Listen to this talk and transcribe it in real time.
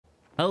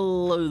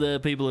Hello there,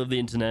 people of the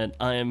internet.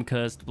 I am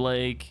Cursed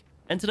Blake,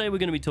 and today we're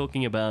going to be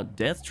talking about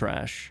Death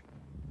Trash.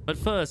 But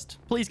first,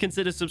 please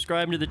consider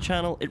subscribing to the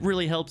channel. It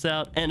really helps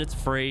out, and it's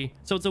free,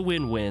 so it's a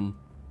win-win.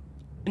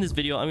 In this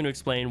video, I'm going to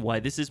explain why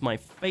this is my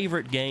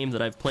favorite game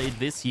that I've played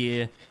this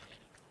year,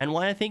 and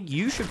why I think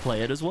you should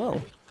play it as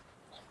well.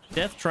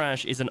 Death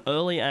Trash is an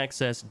early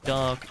access,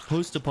 dark,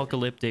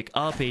 post-apocalyptic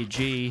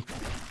RPG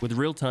with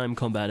real-time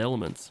combat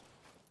elements.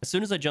 As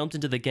soon as I jumped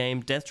into the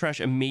game, Death Trash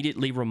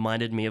immediately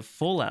reminded me of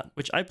Fallout,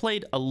 which I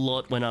played a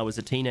lot when I was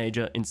a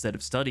teenager instead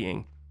of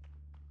studying.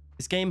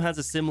 This game has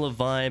a similar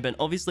vibe, and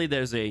obviously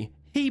there's a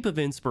heap of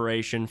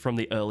inspiration from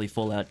the early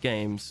Fallout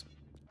games.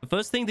 The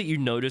first thing that you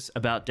notice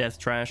about Death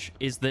Trash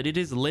is that it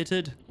is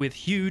littered with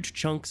huge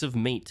chunks of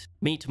meat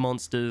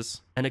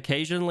monsters, and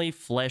occasionally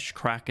flesh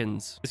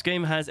krakens. This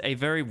game has a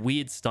very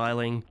weird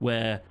styling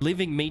where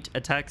living meat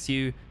attacks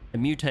you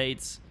and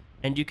mutates,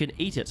 and you can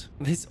eat it.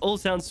 This all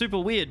sounds super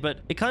weird, but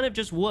it kind of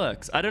just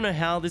works. I don't know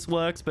how this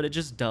works, but it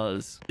just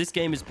does. This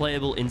game is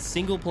playable in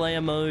single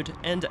player mode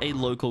and a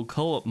local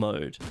co-op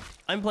mode.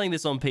 I'm playing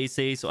this on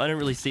PC, so I don't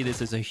really see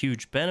this as a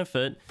huge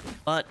benefit,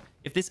 but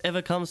if this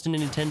ever comes to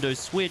Nintendo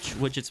Switch,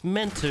 which it's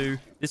meant to,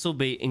 this will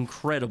be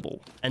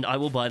incredible, and I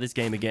will buy this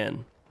game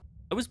again.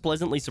 I was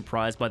pleasantly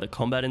surprised by the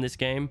combat in this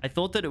game. I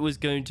thought that it was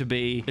going to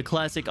be the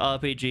classic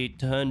RPG,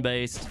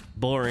 turn-based,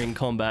 boring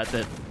combat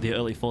that the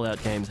early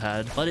Fallout games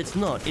had, but it's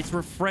not. It's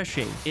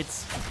refreshing.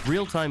 It's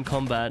real-time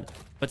combat,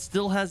 but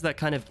still has that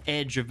kind of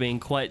edge of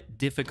being quite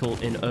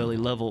difficult in early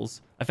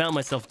levels. I found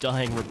myself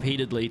dying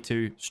repeatedly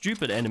to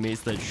stupid enemies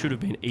that should have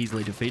been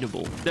easily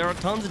defeatable. There are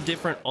tons of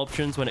different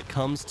options when it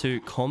comes to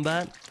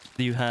combat.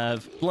 You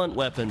have blunt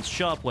weapons,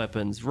 sharp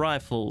weapons,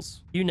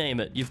 rifles, you name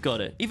it, you've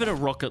got it. Even a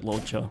rocket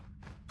launcher.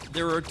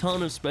 There are a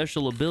ton of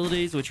special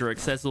abilities which are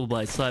accessible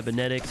by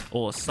cybernetics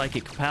or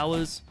psychic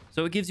powers,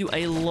 so it gives you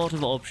a lot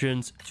of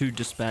options to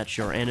dispatch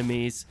your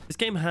enemies. This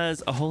game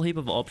has a whole heap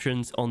of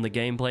options on the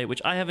gameplay,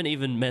 which I haven't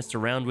even messed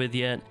around with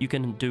yet. You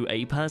can do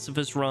a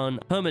pacifist run,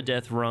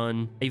 permadeath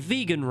run, a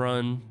vegan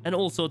run, and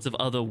all sorts of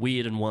other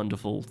weird and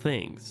wonderful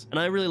things. And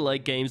I really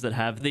like games that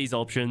have these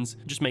options.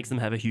 It just makes them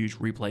have a huge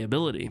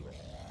replayability.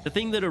 The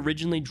thing that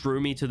originally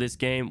drew me to this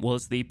game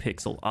was the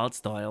pixel art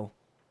style.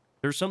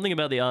 There's something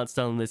about the art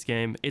style in this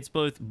game. It's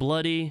both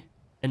bloody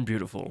and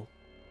beautiful.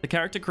 The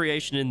character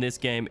creation in this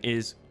game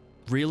is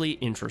really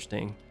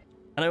interesting.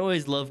 And I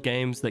always love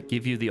games that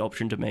give you the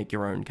option to make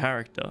your own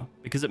character,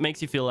 because it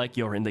makes you feel like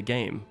you're in the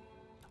game.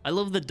 I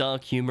love the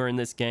dark humor in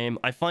this game.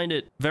 I find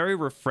it very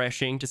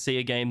refreshing to see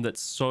a game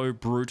that's so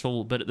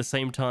brutal, but at the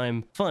same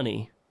time,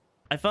 funny.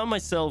 I found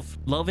myself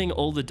loving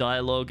all the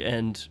dialogue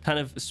and kind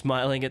of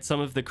smiling at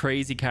some of the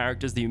crazy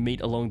characters that you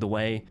meet along the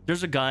way.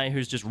 There's a guy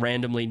who's just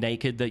randomly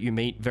naked that you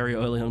meet very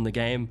early on in the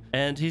game,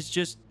 and he's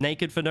just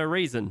naked for no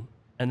reason,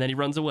 and then he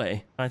runs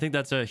away. I think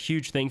that's a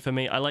huge thing for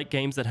me. I like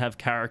games that have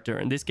character,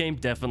 and this game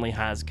definitely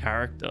has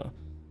character.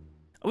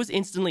 I was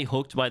instantly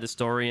hooked by the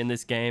story in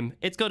this game.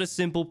 It's got a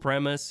simple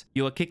premise.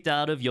 You are kicked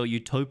out of your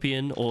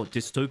utopian or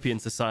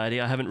dystopian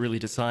society, I haven't really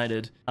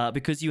decided,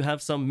 because you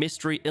have some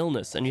mystery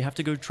illness and you have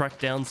to go track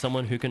down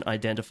someone who can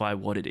identify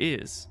what it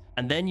is.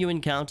 And then you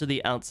encounter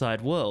the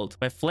outside world,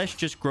 where flesh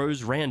just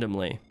grows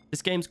randomly.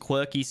 This game's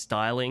quirky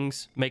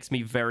stylings makes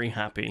me very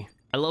happy.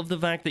 I love the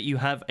fact that you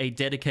have a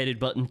dedicated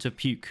button to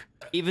puke,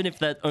 even if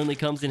that only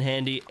comes in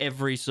handy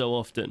every so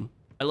often.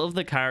 I love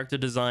the character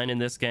design in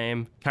this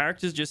game.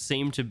 Characters just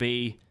seem to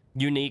be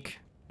unique.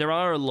 There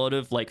are a lot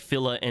of like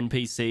filler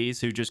NPCs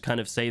who just kind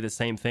of say the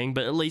same thing,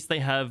 but at least they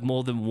have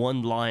more than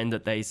one line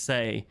that they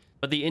say.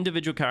 But the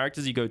individual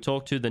characters you go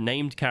talk to, the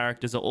named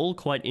characters, are all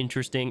quite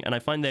interesting, and I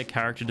find their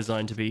character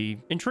design to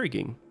be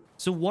intriguing.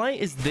 So why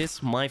is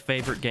this my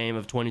favorite game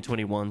of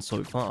 2021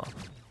 so far?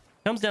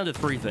 It comes down to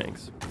three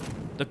things.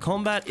 The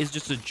combat is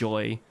just a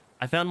joy.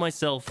 I found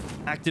myself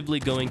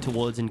actively going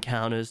towards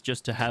encounters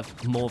just to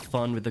have more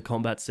fun with the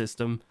combat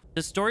system.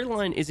 The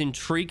storyline is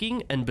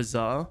intriguing and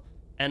bizarre,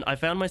 and I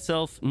found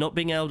myself not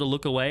being able to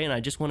look away, and I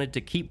just wanted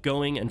to keep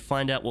going and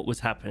find out what was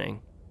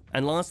happening.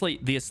 And lastly,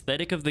 the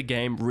aesthetic of the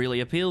game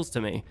really appeals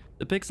to me.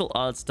 The pixel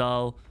art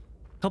style,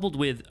 coupled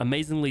with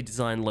amazingly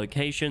designed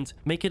locations,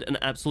 make it an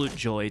absolute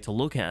joy to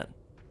look at.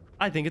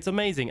 I think it's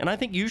amazing, and I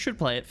think you should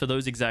play it for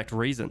those exact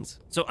reasons.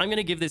 So I'm going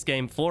to give this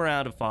game 4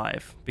 out of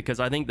 5,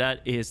 because I think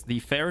that is the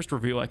fairest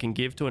review I can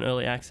give to an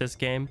early access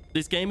game.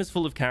 This game is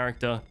full of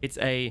character. It's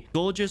a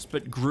gorgeous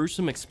but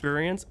gruesome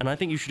experience, and I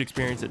think you should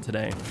experience it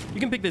today. You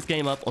can pick this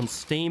game up on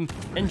Steam,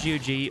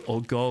 GOG,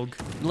 or GOG.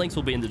 The links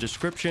will be in the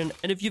description,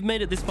 and if you've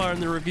made it this far in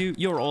the review,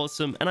 you're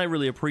awesome, and I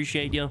really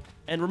appreciate you.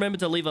 And remember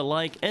to leave a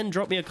like and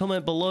drop me a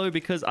comment below,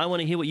 because I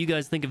want to hear what you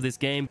guys think of this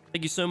game.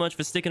 Thank you so much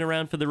for sticking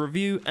around for the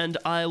review, and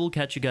I will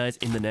catch you guys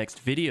in the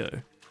next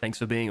video. Thanks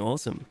for being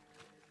awesome.